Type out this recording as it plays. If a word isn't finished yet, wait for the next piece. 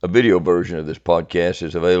A video version of this podcast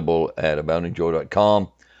is available at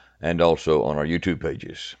aboundingjoy.com and also on our YouTube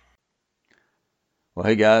pages. Well,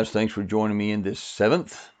 hey guys, thanks for joining me in this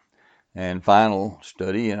seventh and final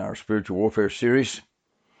study in our spiritual warfare series.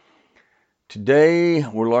 Today,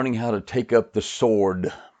 we're learning how to take up the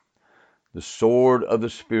sword of the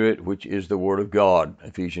Spirit, which is the Word of God,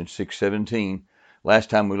 Ephesians 6:17. Last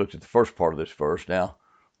time we looked at the first part of this verse. Now,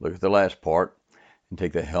 look at the last part and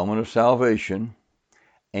take the helmet of salvation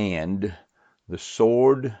and the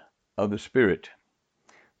sword of the Spirit.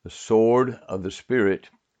 The sword of the Spirit,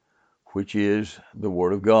 which is the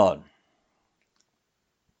Word of God.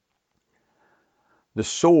 The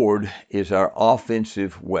sword is our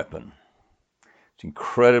offensive weapon. It's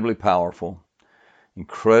incredibly powerful,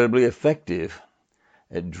 incredibly effective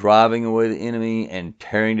at driving away the enemy and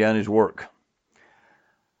tearing down his work.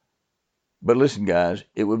 But listen, guys,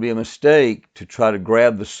 it would be a mistake to try to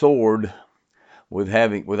grab the sword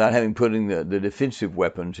without having putting the defensive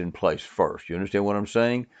weapons in place first. You understand what I'm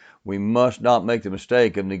saying? We must not make the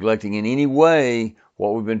mistake of neglecting in any way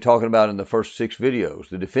what we've been talking about in the first 6 videos,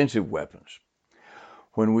 the defensive weapons.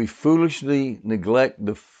 When we foolishly neglect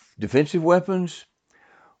the defensive weapons,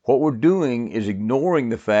 what we're doing is ignoring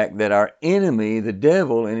the fact that our enemy, the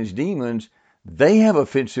devil and his demons, they have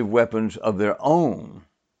offensive weapons of their own.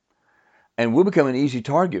 And we'll become an easy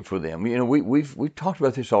target for them. You know, we've talked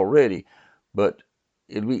about this already. But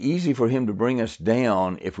it'll be easy for him to bring us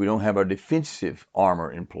down if we don't have our defensive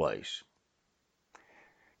armor in place.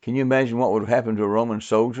 Can you imagine what would have happened to a Roman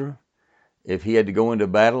soldier if he had to go into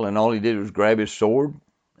battle and all he did was grab his sword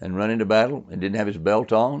and run into battle and didn't have his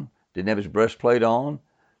belt on, didn't have his breastplate on,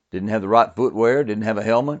 didn't have the right footwear, didn't have a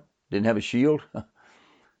helmet, didn't have a shield?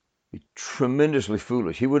 Be tremendously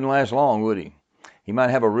foolish. He wouldn't last long, would he? He might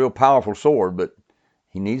have a real powerful sword, but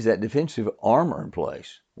he needs that defensive armor in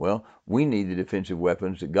place. Well, we need the defensive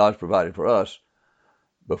weapons that God's provided for us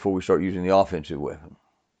before we start using the offensive weapon.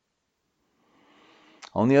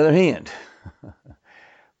 On the other hand,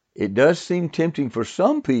 it does seem tempting for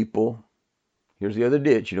some people, here's the other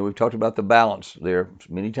ditch, we've talked about the balance there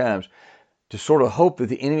many times, to sort of hope that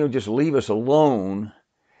the enemy will just leave us alone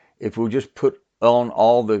if we'll just put on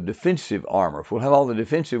all the defensive armor. If we'll have all the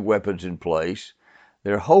defensive weapons in place,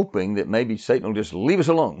 they're hoping that maybe Satan will just leave us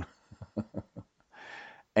alone.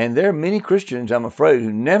 And there are many Christians, I'm afraid,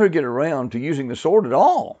 who never get around to using the sword at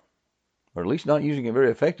all, or at least not using it very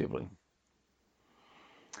effectively.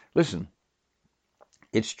 Listen,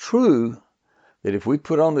 it's true that if we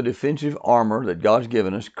put on the defensive armor that God's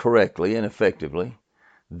given us correctly and effectively,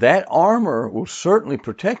 that armor will certainly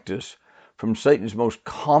protect us from Satan's most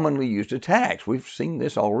commonly used attacks. We've seen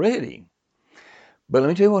this already. But let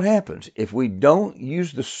me tell you what happens. If we don't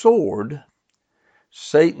use the sword,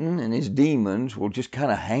 Satan and his demons will just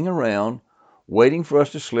kind of hang around waiting for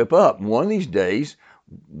us to slip up. And one of these days,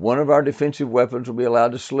 one of our defensive weapons will be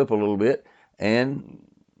allowed to slip a little bit, and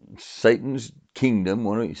Satan's kingdom,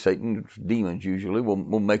 one of Satan's demons usually, will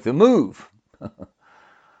make the move.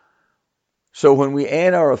 So when we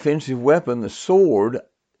add our offensive weapon, the sword,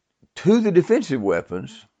 to the defensive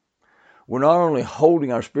weapons, we're not only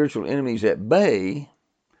holding our spiritual enemies at bay,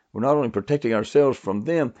 we're not only protecting ourselves from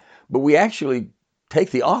them, but we actually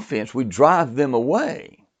take the offense, we drive them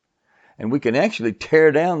away. And we can actually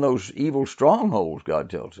tear down those evil strongholds, God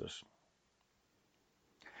tells us.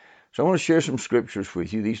 So I want to share some scriptures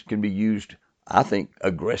with you. These can be used, I think,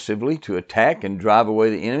 aggressively to attack and drive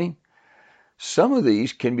away the enemy. Some of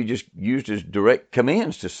these can be just used as direct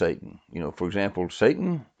commands to Satan. For example,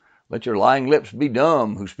 Satan, let your lying lips be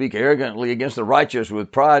dumb, who speak arrogantly against the righteous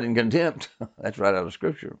with pride and contempt. That's right out of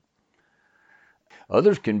Scripture.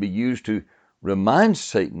 Others can be used to remind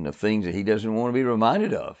Satan of things that he doesn't want to be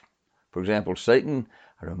reminded of. For example, Satan,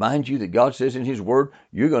 I remind you that God says in his word,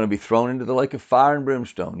 you're going to be thrown into the lake of fire and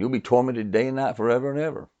brimstone. You'll be tormented day and night forever and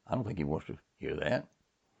ever. I don't think he wants to hear that.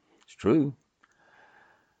 It's true.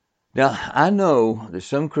 Now, I know that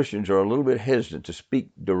some Christians are a little bit hesitant to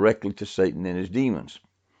speak directly to Satan and his demons.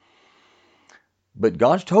 But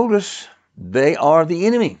God's told us they are the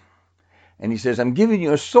enemy. And he says, I'm giving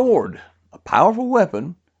you a sword, a powerful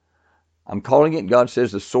weapon. I'm calling it, God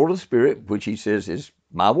says, the sword of the Spirit, which he says is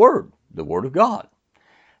my word, the word of God.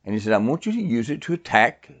 And he said, I want you to use it to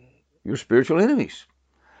attack your spiritual enemies.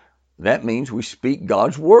 That means we speak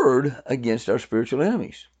God's word against our spiritual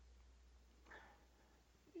enemies.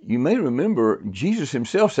 You may remember Jesus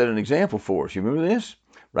himself set an example for us. You remember this?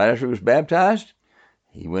 Right after he was baptized,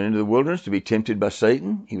 he went into the wilderness to be tempted by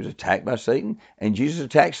Satan. He was attacked by Satan, and Jesus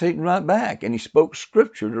attacked Satan right back, and he spoke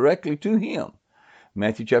scripture directly to him.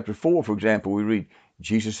 Matthew chapter 4, for example, we read,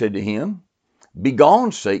 Jesus said to him,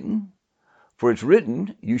 Begone, Satan, For it's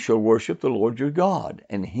written, you shall worship the Lord your God,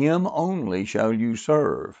 and him only shall you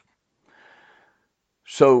serve.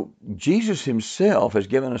 So Jesus himself has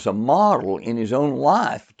given us a model in his own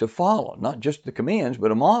life to follow, not just the commands,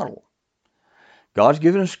 but a model. God's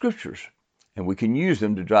given us scriptures, and we can use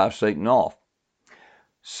them to drive Satan off.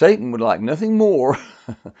 Satan would like nothing more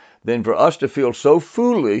than for us to feel so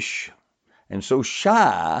foolish and so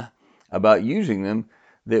shy about using them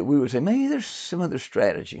that we would say, maybe there's some other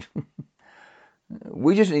strategy.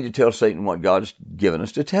 We just need to tell Satan what God's given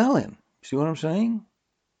us to tell him. See what I'm saying?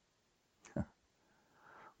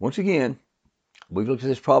 Once again, we've looked at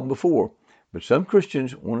this problem before, but some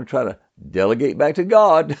Christians want to try to delegate back to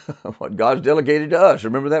God what God's delegated to us.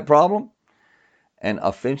 Remember that problem? And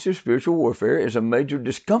offensive spiritual warfare is a major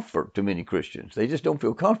discomfort to many Christians. They just don't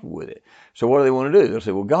feel comfortable with it. So what do they want to do? They'll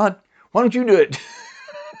say, well, God, why don't you do it?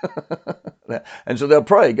 And so they'll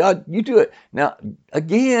pray, God, you do it. Now,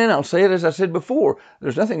 again, I'll say it as I said before,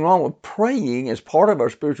 there's nothing wrong with praying as part of our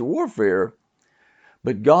spiritual warfare,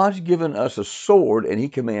 but God's given us a sword and he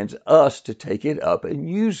commands us to take it up and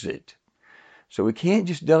use it. So we can't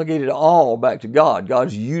just delegate it all back to God.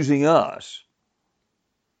 God's using us.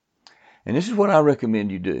 And this is what I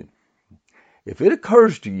recommend you do. If it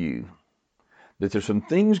occurs to you that there's some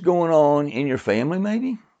things going on in your family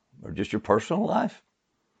maybe, or just your personal life,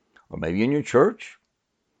 or maybe in your church,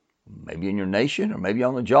 maybe in your nation, or maybe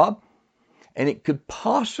on the job, and it could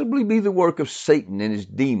possibly be the work of Satan and his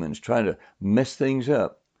demons trying to mess things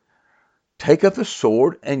up, take up the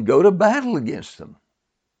sword and go to battle against them.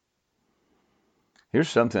 Here's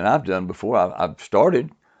something I've done before. I've started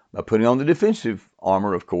by putting on the defensive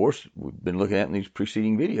armor, of course, we've been looking at in these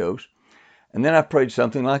preceding videos. And then I prayed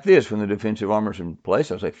something like this when the defensive armor's in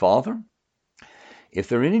place. I say, Father, if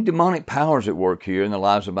there are any demonic powers at work here in the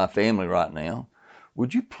lives of my family right now,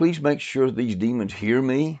 would you please make sure these demons hear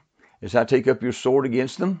me as I take up your sword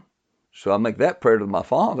against them? So I make that prayer to my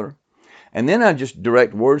Father. And then I just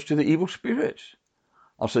direct words to the evil spirits.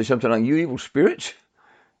 I'll say something like, you evil spirits,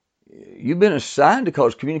 you've been assigned to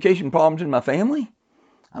cause communication problems in my family.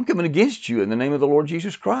 I'm coming against you in the name of the Lord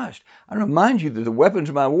Jesus Christ. I remind you that the weapons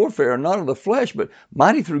of my warfare are not of the flesh, but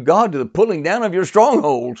mighty through God to the pulling down of your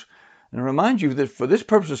strongholds. And I remind you that for this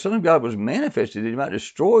purpose the Son of God was manifested that he might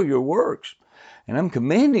destroy your works. And I'm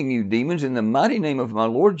commanding you, demons, in the mighty name of my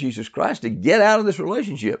Lord Jesus Christ, to get out of this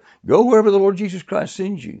relationship. Go wherever the Lord Jesus Christ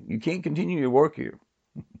sends you. You can't continue your work here.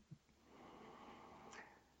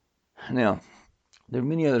 Now, there are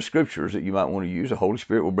many other scriptures that you might want to use. The Holy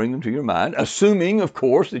Spirit will bring them to your mind, assuming, of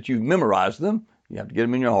course, that you've memorized them. You have to get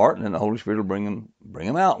them in your heart, and then the Holy Spirit will bring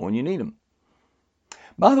them out when you need them.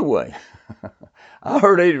 By the way, I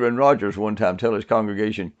heard Adrian Rogers one time tell his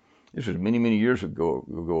congregation, this was many, many years ago,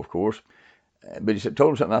 of course, but he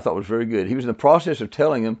told them something I thought was very good. He was in the process of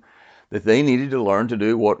telling them that they needed to learn to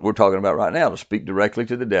do what we're talking about right now, to speak directly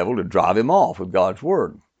to the devil, to drive him off with God's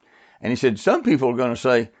word. And he said, some people are going to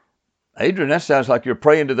say, Adrian, that sounds like you're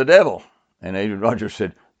praying to the devil. And Adrian Rogers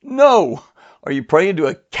said, no, are you praying to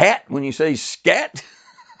a cat when you say scat?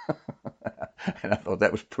 And I thought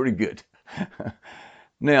that was pretty good.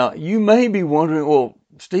 Now, you may be wondering, well,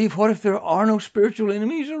 Steve, what if there are no spiritual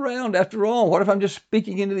enemies around after all? What if I'm just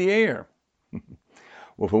speaking into the air?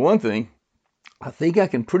 Well, for one thing, I think I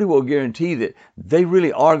can pretty well guarantee that they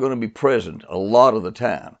really are going to be present a lot of the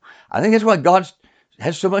time. I think that's why God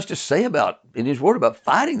has so much to say about in his word about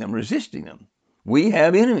fighting them, resisting them. We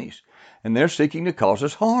have enemies, and they're seeking to cause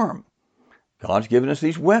us harm. God's given us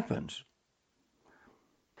these weapons.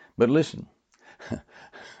 But listen,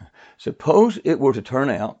 suppose it were to turn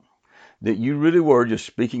out that you really were just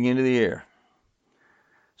speaking into the air.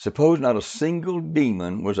 Suppose not a single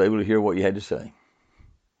demon was able to hear what you had to say.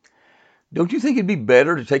 Don't you think it'd be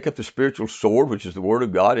better to take up the spiritual sword, which is the word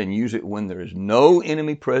of God, and use it when there is no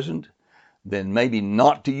enemy present, than maybe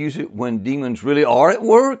not to use it when demons really are at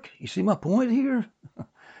work? You see my point here?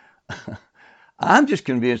 I'm just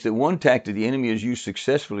convinced that one tactic the enemy has used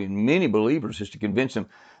successfully in many believers is to convince them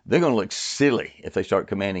they're going to look silly if they start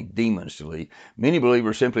commanding demons to leave. Many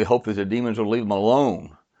believers simply hope that the demons will leave them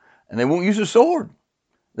alone, and they won't use a sword.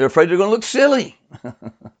 They're afraid they're going to look silly.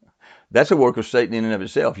 That's a work of Satan in and of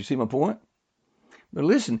itself. You see my point? But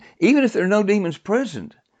listen, even if there are no demons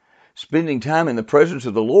present, spending time in the presence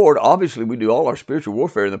of the Lord, obviously we do all our spiritual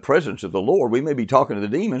warfare in the presence of the Lord. We may be talking to the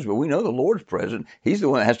demons, but we know the Lord's present. He's the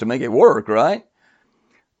one that has to make it work, right?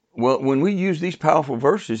 Well, when we use these powerful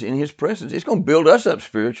verses in his presence, it's going to build us up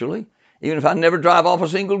spiritually. Even if I never drive off a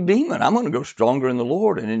single demon, I'm going to go stronger in the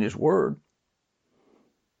Lord and in his word.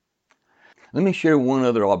 Let me share one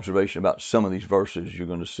other observation about some of these verses you're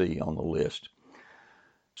going to see on the list.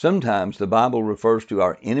 Sometimes the Bible refers to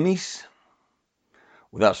our enemies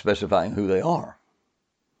without specifying who they are.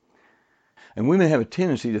 And we may have a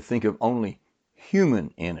tendency to think of only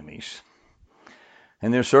human enemies.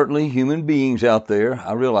 And there's certainly human beings out there,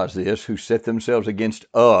 I realize this, who set themselves against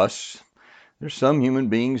us. There's some human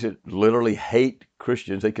beings that literally hate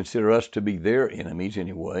Christians. They consider us to be their enemies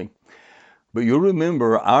anyway. But you'll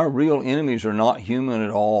remember, our real enemies are not human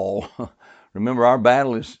at all. Remember, our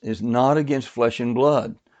battle is not against flesh and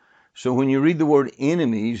blood. So when you read the word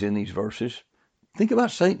enemies in these verses, think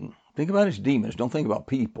about Satan. Think about his demons. Don't think about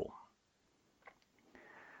people.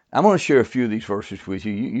 I'm going to share a few of these verses with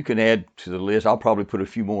you. You can add to the list. I'll probably put a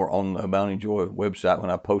few more on the Abounding Joy website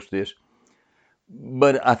when I post this.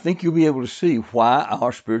 But I think you'll be able to see why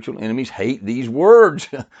our spiritual enemies hate these words.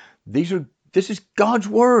 This is God's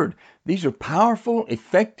word. These are powerful,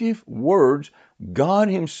 effective words God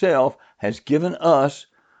himself has given us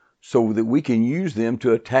so that we can use them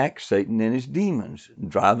to attack Satan and his demons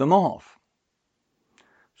and drive them off.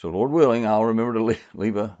 So Lord willing, I'll remember to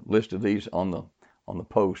leave a list of these on the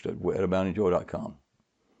post at aboundingjoy.com.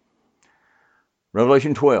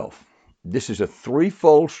 Revelation 12. This is a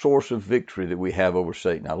threefold source of victory that we have over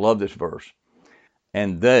Satan. I love this verse.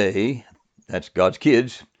 And they, that's God's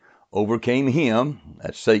kids, overcame him,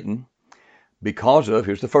 that's Satan, because of,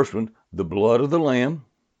 here's the first one, the blood of the Lamb,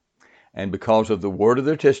 and because of the word of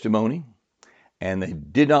their testimony, and they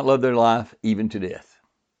did not love their life even to death.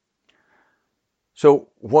 So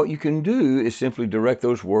what you can do is simply direct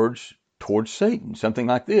those words towards Satan. Something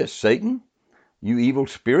like this: Satan, you evil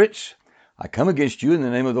spirits, I come against you in the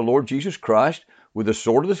name of the Lord Jesus Christ with the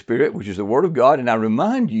sword of the Spirit, which is the word of God, and I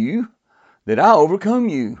remind you that I overcome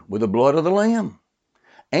you with the blood of the Lamb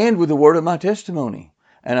and with the word of my testimony,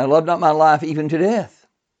 and I love not my life even to death.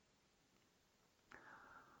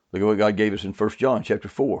 Look at what God gave us in 1 John chapter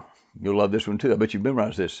 4. You'll love this one too. I bet you've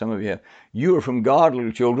memorized this. Some of you have. You are from God,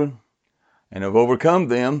 little children, and have overcome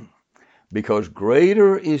them, because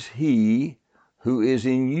greater is he who is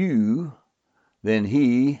in you than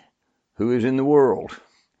he who is in the world.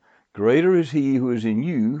 Greater is he who is in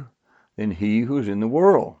you than he who is in the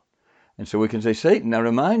world. And so we can say, Satan, I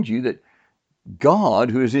remind you that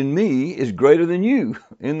God who is in me is greater than you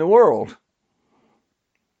in the world.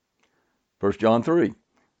 1 John 3.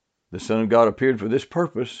 The Son of God appeared for this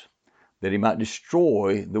purpose, that he might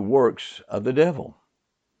destroy the works of the devil.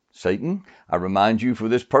 Satan, I remind you, for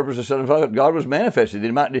this purpose the Son of God was manifested, that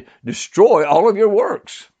he might destroy all of your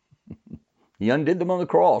works. He undid them on the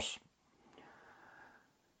cross.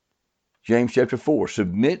 James chapter 4,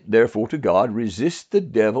 submit therefore to God, resist the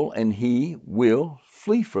devil, and he will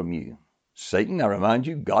flee from you. Satan, I remind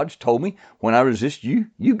you, God's told me, when I resist you,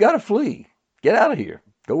 you've got to flee. Get out of here.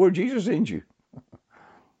 Go where Jesus sends you.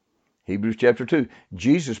 Hebrews chapter 2,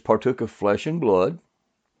 Jesus partook of flesh and blood,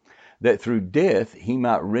 that through death he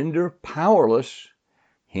might render powerless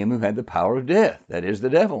him who had the power of death, that is the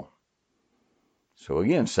devil. So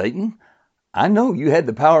again, Satan, I know you had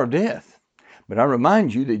the power of death, but I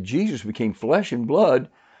remind you that Jesus became flesh and blood,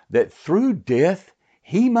 that through death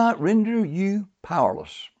he might render you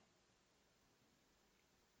powerless.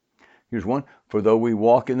 Here's one. For though we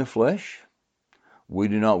walk in the flesh, we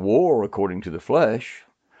do not war according to the flesh,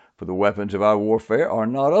 for the weapons of our warfare are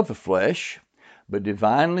not of the flesh, but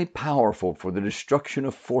divinely powerful for the destruction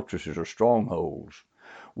of fortresses or strongholds.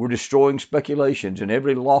 We're destroying speculations and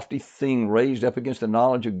every lofty thing raised up against the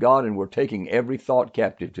knowledge of God, and we're taking every thought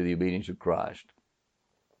captive to the obedience of Christ.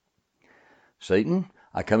 Satan,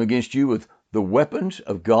 I come against you with the weapons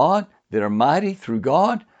of God that are mighty through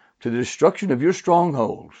God to the destruction of your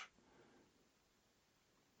strongholds.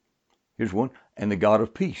 Here's one. And the God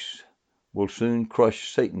of peace will soon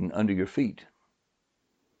crush Satan under your feet.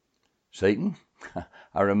 Satan,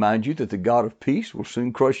 I remind you that the God of peace will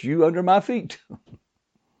soon crush you under my feet.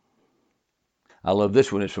 I love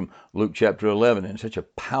this one. It's from Luke chapter 11, and such a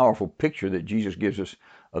powerful picture that Jesus gives us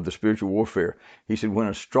of the spiritual warfare. He said, when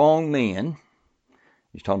a strong man,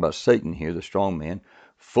 he's talking about Satan here, the strong man,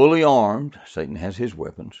 fully armed, Satan has his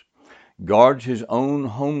weapons, guards his own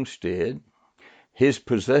homestead, his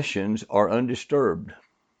possessions are undisturbed.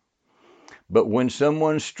 But when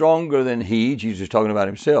someone stronger than he, Jesus is talking about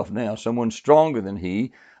himself now, someone stronger than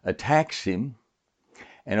he attacks him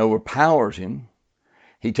and overpowers him,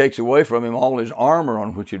 he takes away from him all his armor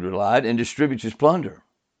on which he relied and distributes his plunder.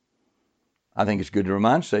 I think it's good to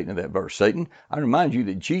remind Satan of that verse. Satan, I remind you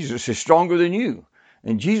that Jesus is stronger than you,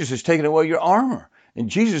 and Jesus has taken away your armor, and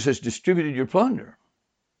Jesus has distributed your plunder.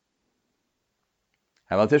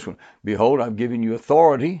 How about this one? Behold, I've given you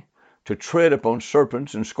authority to tread upon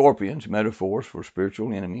serpents and scorpions, metaphors for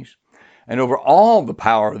spiritual enemies, and over all the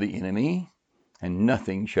power of the enemy, and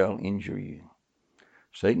nothing shall injure you.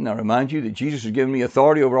 Satan, I remind you that Jesus has given me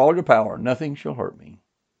authority over all your power. Nothing shall hurt me.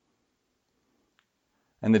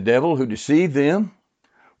 And the devil who deceived them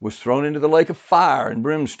was thrown into the lake of fire and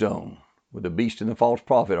brimstone, where the beast and the false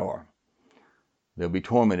prophet are. They'll be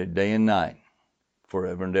tormented day and night,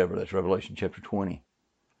 forever and ever. That's Revelation chapter 20.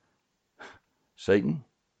 Satan,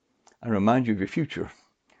 I remind you of your future.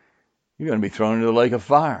 You're going to be thrown into the lake of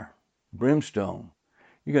fire, brimstone.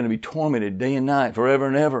 You're going to be tormented day and night, forever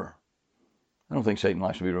and ever. I don't think Satan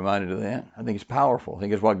likes to be reminded of that. I think it's powerful. I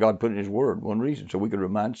think it's what God put in His Word, one reason, so we could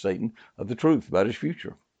remind Satan of the truth about his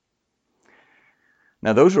future.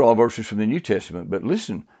 Now, those are all verses from the New Testament, but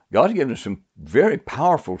listen, God's given us some very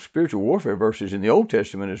powerful spiritual warfare verses in the Old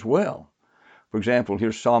Testament as well. For example,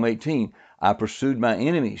 here's Psalm 18. I pursued my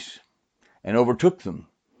enemies and overtook them,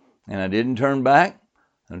 and I didn't turn back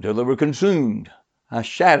until they were consumed. I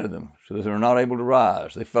shattered them so that they were not able to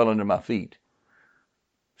rise. They fell under my feet.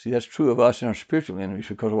 See, that's true of us and our spiritual enemies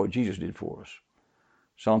because of what Jesus did for us.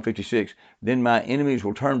 Psalm 56, then my enemies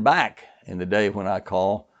will turn back in the day when I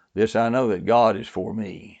call. This I know, that God is for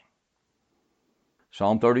me.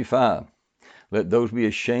 Psalm 35, let those be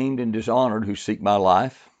ashamed and dishonored who seek my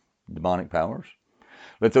life, demonic powers.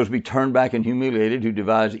 Let those be turned back and humiliated who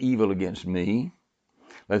devise evil against me.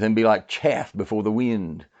 Let them be like chaff before the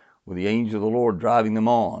wind, with the angel of the Lord driving them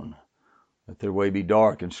on. Let their way be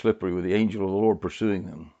dark and slippery, with the angel of the Lord pursuing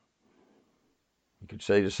them. You could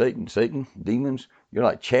say to Satan, Satan, demons, you're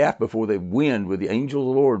like chaff before the wind, with the angel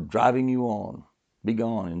of the Lord driving you on. Be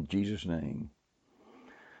gone in Jesus' name.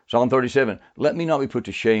 Psalm 37, let me not be put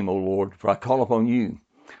to shame, O Lord, for I call upon you.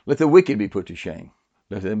 Let the wicked be put to shame.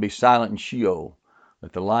 Let them be silent in Sheol.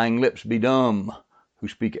 Let the lying lips be dumb, who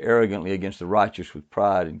speak arrogantly against the righteous with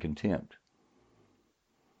pride and contempt.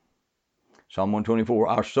 Psalm 124,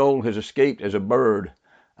 our soul has escaped as a bird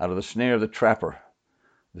out of the snare of the trapper.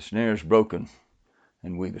 The snare is broken,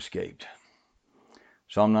 and we've escaped.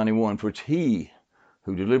 Psalm 91, for it's He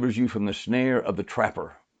who delivers you from the snare of the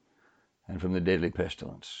trapper and from the deadly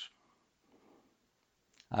pestilence.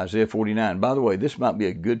 Isaiah 49. By the way, this might be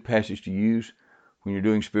a good passage to use when you're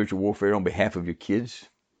doing spiritual warfare on behalf of your kids,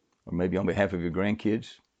 or maybe on behalf of your grandkids,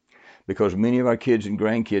 because many of our kids and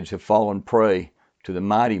grandkids have fallen prey to the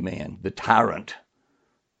mighty man, the tyrant,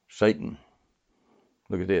 Satan.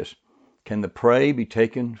 Look at this. Can the prey be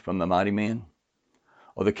taken from the mighty man,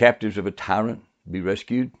 or the captives of a tyrant be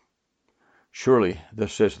rescued? Surely,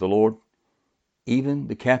 thus says the Lord, even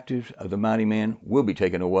the captives of the mighty man will be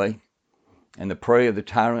taken away, and the prey of the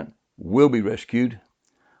tyrant will be rescued.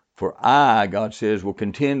 For I, God says, will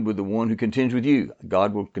contend with the one who contends with you.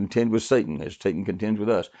 God will contend with Satan as Satan contends with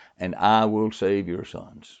us, and I will save your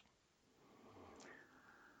sons.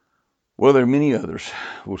 Well, there are many others.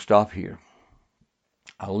 We'll stop here.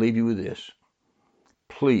 I'll leave you with this.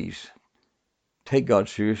 Please, take God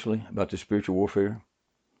seriously about the spiritual warfare.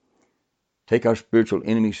 Take our spiritual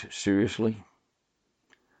enemies seriously.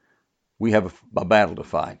 We have a battle to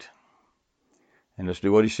fight. And let's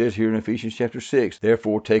do what He says here in Ephesians chapter 6.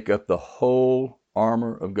 Therefore, take up the whole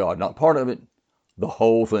armor of God. Not part of it, the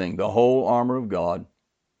whole thing. The whole armor of God,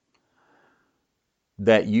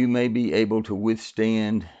 that you may be able to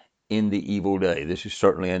withstand in the evil day. This is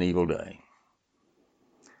certainly an evil day.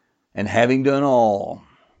 And having done all,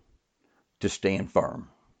 to stand firm.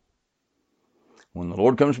 When the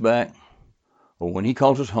Lord comes back, or when He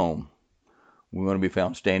calls us home, we want to be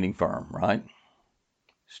found standing firm, right?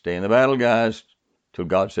 Stay in the battle, guys, till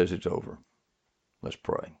God says it's over. Let's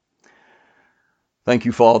pray. Thank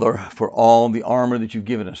you, Father, for all the armor that you've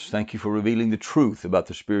given us. Thank you for revealing the truth about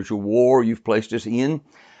the spiritual war you've placed us in,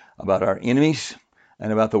 about our enemies,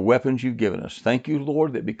 and about the weapons you've given us. Thank you,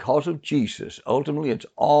 Lord, that because of Jesus, ultimately it's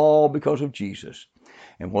all because of Jesus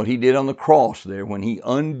and what He did on the cross there when He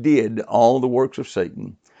undid all the works of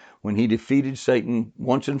Satan, when He defeated Satan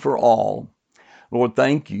once and for all. Lord,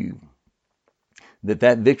 thank you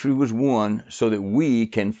that victory was won so that we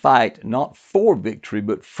can fight not for victory,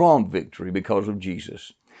 but from victory because of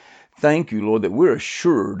Jesus. Thank you, Lord, that we're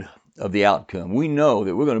assured of the outcome. We know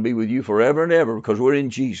that we're going to be with you forever and ever because we're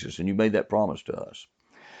in Jesus, and you made that promise to us.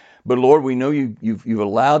 But Lord, we know you've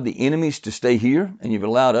allowed the enemies to stay here, and you've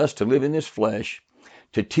allowed us to live in this flesh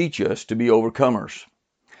to teach us to be overcomers,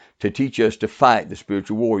 to teach us to fight the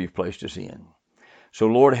spiritual war you've placed us in. So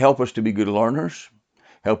Lord, help us to be good learners.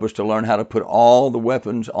 Help us to learn how to put all the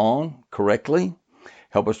weapons on correctly.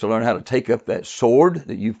 Help us to learn how to take up that sword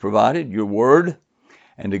that you've provided, your word,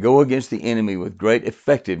 and to go against the enemy with great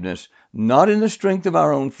effectiveness, not in the strength of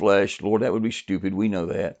our own flesh. Lord, that would be stupid. We know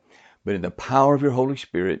that. But in the power of your Holy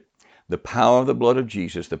Spirit, the power of the blood of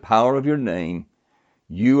Jesus, the power of your name.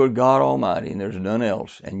 You are God Almighty, and there's none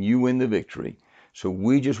else, and you win the victory. So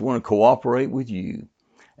we just want to cooperate with you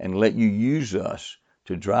and let you use us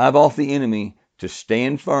to drive off the enemy, to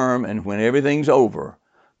stand firm, and when everything's over,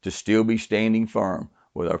 to still be standing firm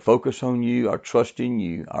with our focus on you, our trust in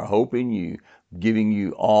you, our hope in you, giving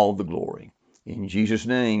you all the glory. In Jesus'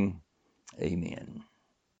 name, amen.